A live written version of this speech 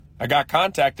I got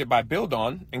contacted by Build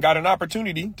On and got an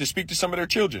opportunity to speak to some of their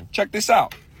children. Check this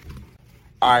out.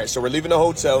 All right, so we're leaving the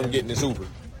hotel and getting this Uber.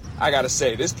 I gotta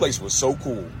say, this place was so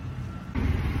cool.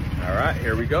 All right,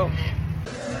 here we go.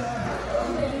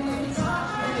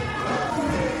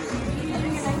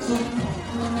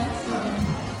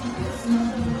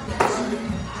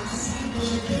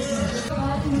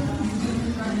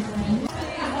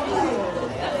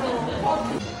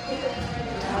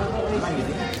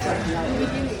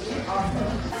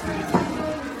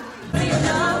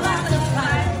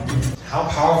 How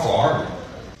powerful are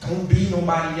we? Don't be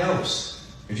nobody else.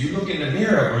 If you look in the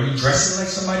mirror, are you dressing like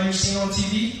somebody you've seen on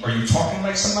TV? Are you talking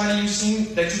like somebody you've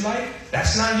seen that you like?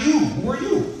 That's not you. Who are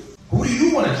you? Who do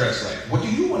you want to dress like? What do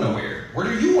you want to wear? Where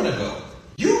do you want to go?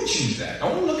 You choose that.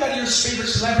 Don't look at your favorite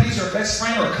celebrities or best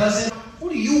friend or cousin. Who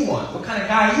do you want? What kind of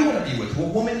guy you want to be with?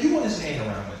 What woman you want to hang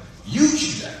around with? You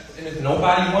choose that. And if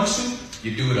nobody wants to,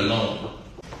 you do it alone.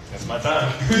 That's my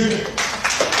time.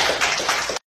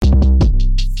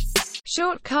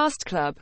 Short Cast Club